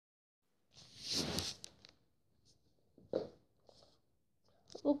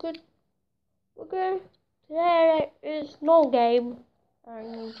Okay. Okay. There is no game.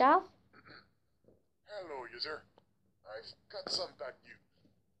 Ninja. Hello, user. I've got some bad news.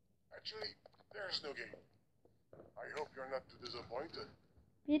 Actually, there's no game. I hope you're not too disappointed.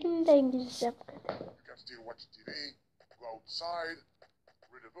 Benim de İngilizce yapmadım. You can still watch TV, go outside,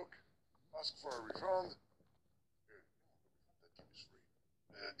 read a book, ask for a refund. That game is free.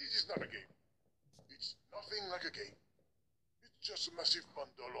 This is not a game. It's nothing like a game. It's just a massive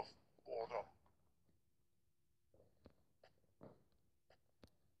bundle of boredom.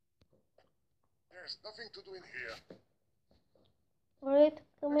 There's nothing to do in here. Oraya You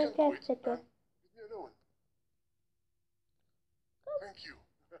tıklamayı can quit keşfetti. and leave me alone. Thank you.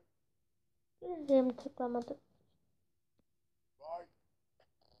 İngilizce tıklamadım. Bye.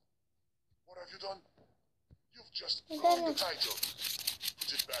 What have you done? You've just Neden ruined the yok? title.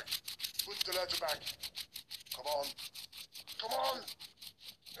 Put it back. Put the letter back. Come on. Come on.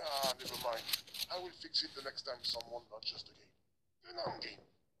 Ah, never mind. I will fix it the next time someone launches the game. The non-game.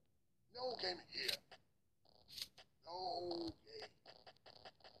 No game here. No game.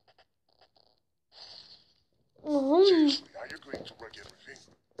 Seriously, are you going to break everything?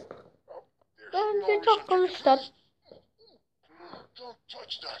 Oh, there's no Bence reason çok to konuştun. Don't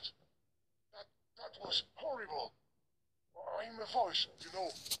touch that. That was horrible. I'm a voice, you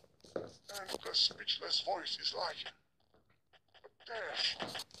know. And a speechless voice is like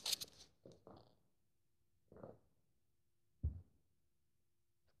death.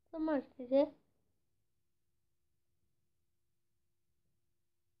 Tamam size.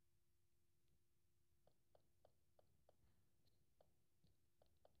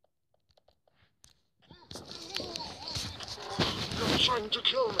 You're trying to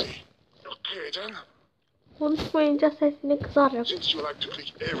kill me. Okay then. Konuşmayınca sesini kısarım. Since you like to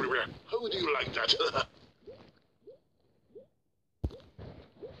click everywhere, how do you like that?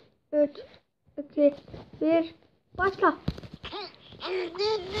 3, 2, 1. Başla.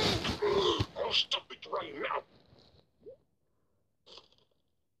 Oh, stop it right now.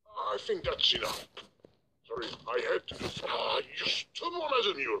 I think that's enough. Sorry, I had to do... you stubborn as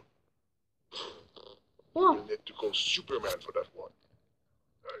a mule. Oh. You'll need to call Superman for that one.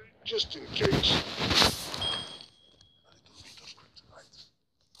 Just in case. A little bit of kryptonite.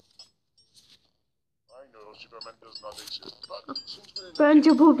 I know Superman does not exist, but since we're in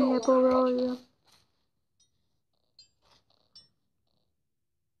Bence bu bir no, hep we're not. oluyor.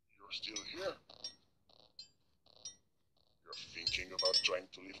 You're still here. You're thinking about trying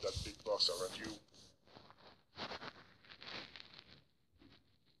to leave that big boss, aren't you?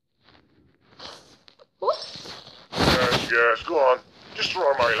 Yes, go on.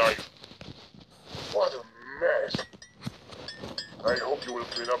 Destroy my life. What a mess. I hope you will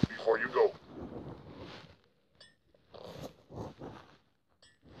clean up before you go.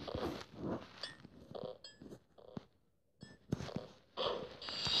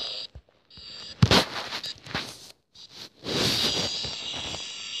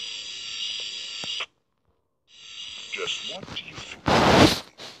 Just what do you think?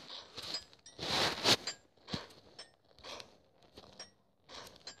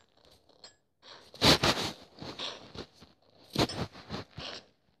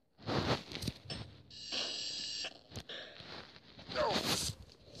 No,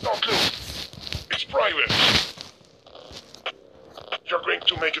 don't look. It's private. You're going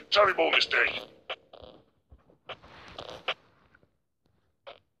to make a terrible mistake.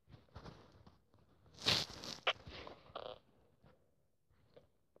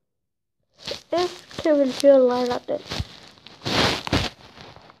 Çeviriyorlar zaten.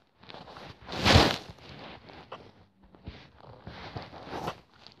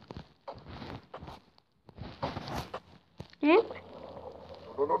 Ne? No.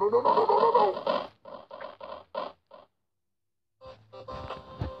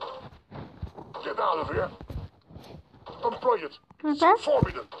 Get out of here. Don't play it. It's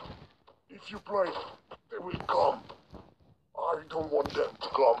forbidden. If you play, they will come. I don't want them to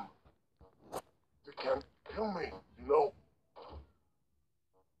come. They can't kill me, you know.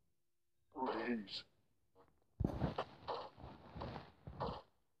 Please.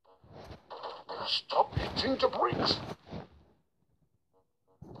 Stop eating the bricks.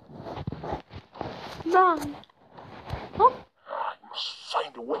 Run. Hop. I must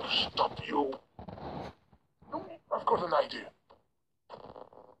find a way to stop you. I've got an idea.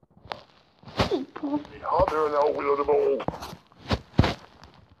 Be harder now, Will of the Bowl.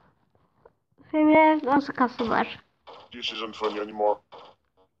 Seviye nasıl kası var? This isn't funny anymore.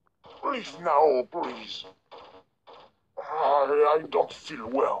 Leave now, please. I don't feel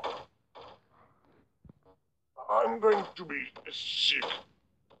well. I'm going to be sick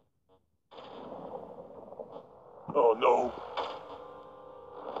Oh no.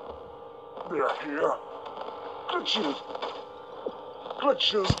 They're here. Glitches.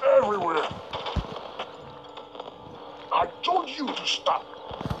 Glitches everywhere. I told you to stop.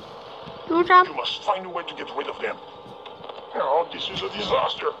 Duracağım. You must find a way to get rid of them. Oh, this is a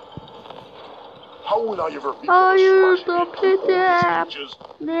disaster. How will I ever be Hayır, these tabletim. glitches?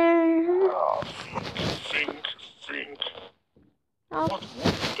 Ne? Think. Al. What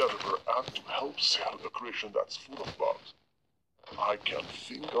would the developer add to help sell a creation that's full of bugs? I can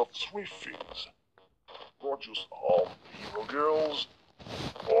think of 3 things. Gorgeous hero girls,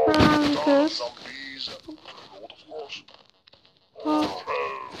 or Frankers. zombies, gold of course, or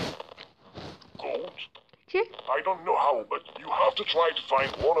gold. Ki? I don't know how, but you have to try to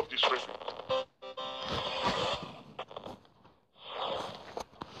find one of these 3 things.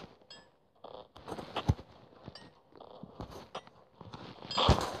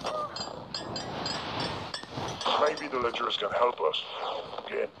 Maybe the ledgers can help us.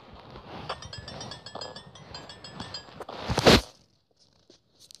 Again.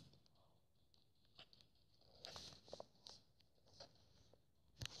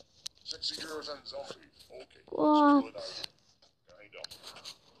 Sexy girls and zombies. Okay. What? Kind of.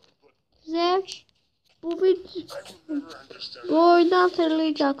 But Size bu I will never understand. bu oyundan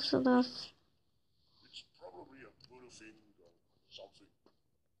hatırlayacaksınız. It's probably a voodoo thing or something.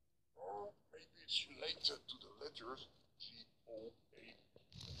 Or maybe it's related to the letters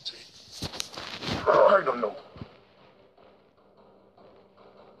G-O-A-T. I don't know.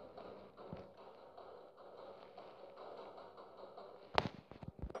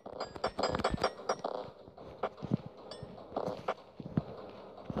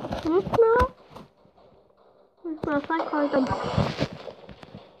 Unutma. Unutmazsan koydum.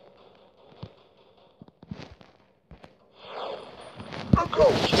 A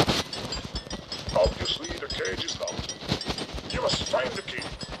ghost. Obviously, the cage is locked. You must find the key.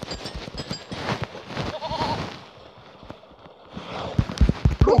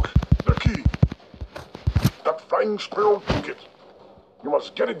 Look, the key. That flying squirrel took it. You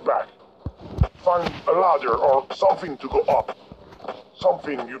must get it back. Find a ladder or something to go up.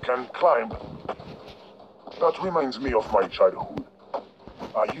 Something you can climb. That reminds me of my childhood.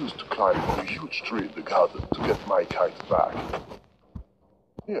 I used to climb a huge tree in the garden to get my kite back.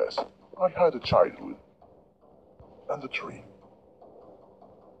 Yes, I had a childhood. And a tree.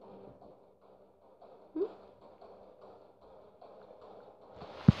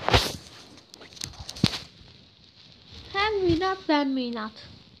 Sen minat, ben minat.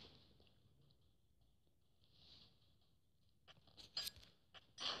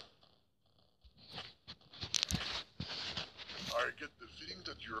 I get the feeling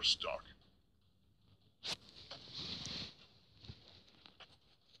that you're stuck.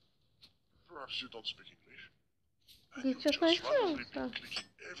 Perhaps you don't speak English. And you've Geçe just randomly been konuşuyor clicking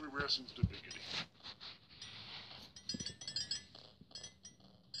everywhere since the beginning.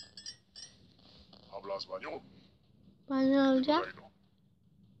 Habla español? Ben ne olacağım? I know.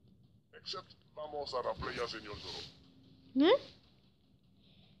 Except vamos a la playa, señor Zorro. Ne?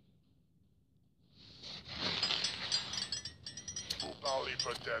 Vous parlez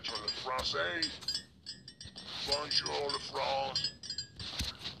peut-être le français? Bonjour, le France.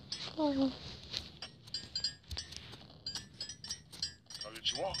 Oh.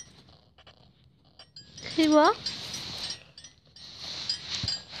 Konnichiwa. Siva?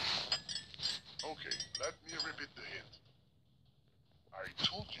 Okay, let me repeat the hint. I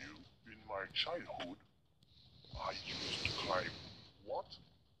told you in my childhood I used to climb what?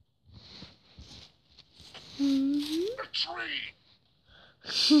 A tree.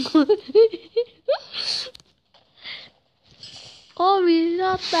 O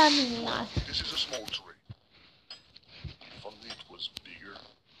minat, ben minat. This is a small tree. If only it was bigger.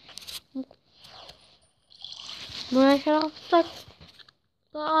 Buraya şarapsak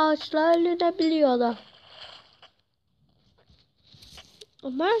ağaçlar ölünebiliyorlar.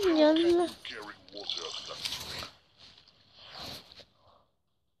 Ama How can yanına you carry water to that tree?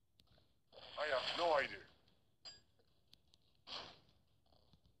 I have no idea.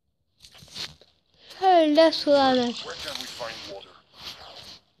 şöyle sulanır. Where can we find water?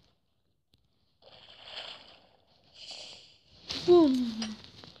 Bum.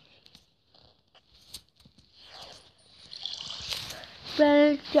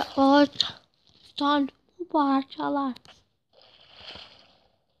 Belki ağaçtan bu parçalar.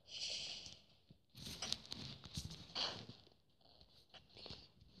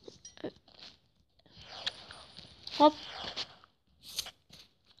 Hop.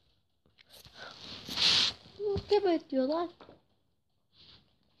 Ne bekliyorlar?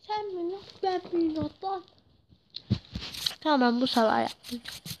 Sen minat, ben minat lan. Tamam bu sefer yapmayacağım.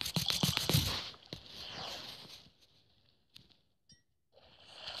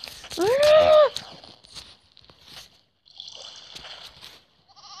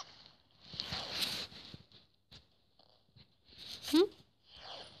 Hı?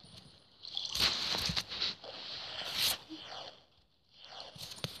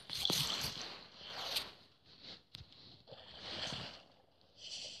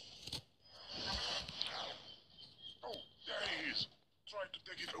 Oh, there he is. Try to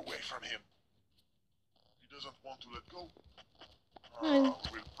take it away from him. He doesn't want to let go. We'll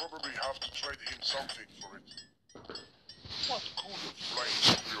probably have to trade him something for it. What could a flame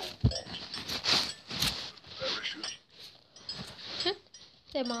squirrel want? Parachute?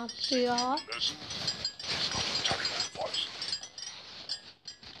 Demasya. Listen, he's got a terrible voice.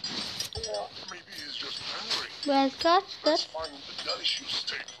 Or maybe he's just hungry. Biraz Let's kaçtır. find a delicious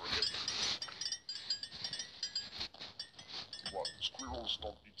steak for him. What, squirrels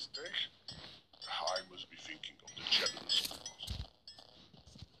don't eat steak? I must be thinking of the generous squirrels.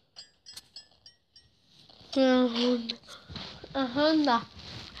 Aha da.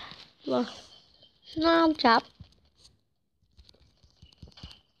 Bak. Şunu alacağım.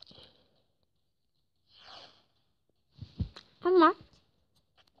 Ama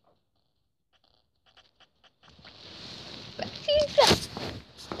bekleyeceğim.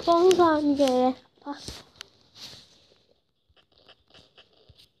 Son saniyeye. Bak.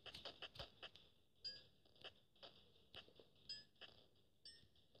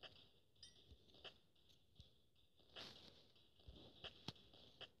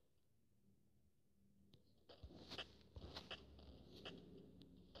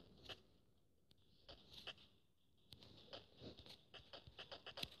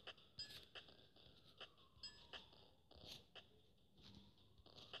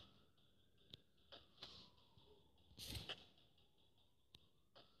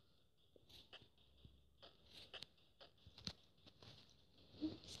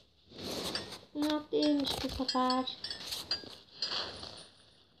 Bunlar değilmiş bu sefer.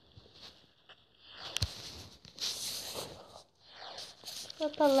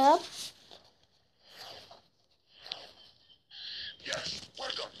 Bakalım. Yes,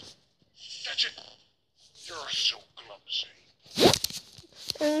 well done. Catch it. You're so clumsy.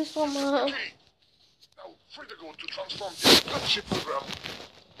 En sona. Okay. Now, free to go to transform this gunship program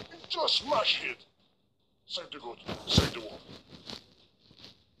into a smash hit. Save the good, save the world.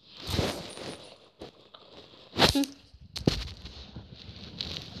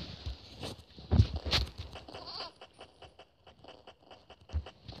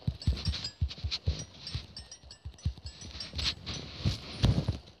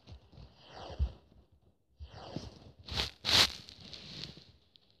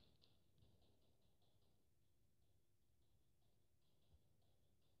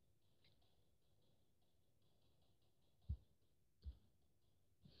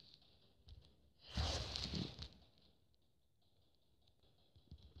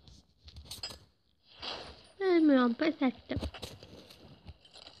 Bilmiyorum, pes ettim.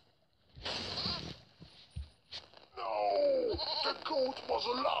 No, the goat was a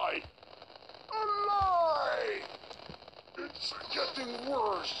lie. A lie! It's getting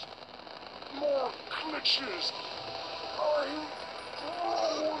worse. More glitches. I'm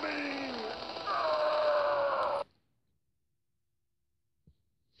rolling.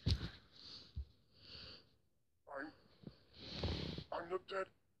 I'm not dead.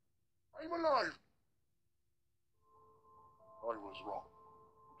 I'm alive. I was wrong.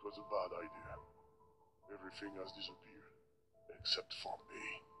 It was a bad idea. Everything has disappeared, except for me.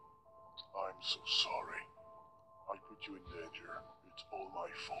 I'm so sorry. I put you in danger. It's all my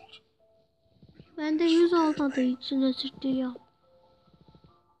fault. Ben de 100 olmadığı için özür diliyorum.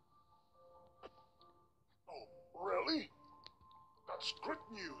 Oh, really? That's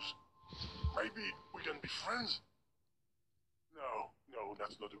great news. Maybe we can be friends? No,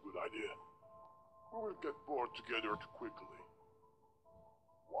 that's not a good idea. We will get bored together too quickly.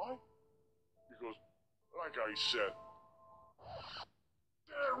 Why? Because, like I said,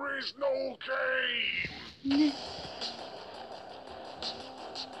 there is no game!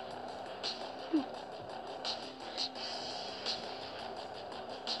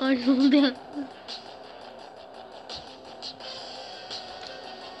 Ay ne oldu ya?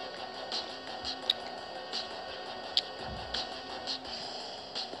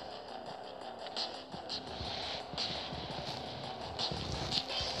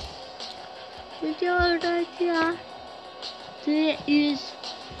 Videoda ya. There is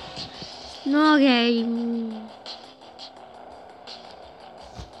no game.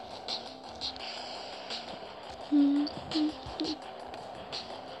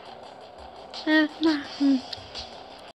 Evet,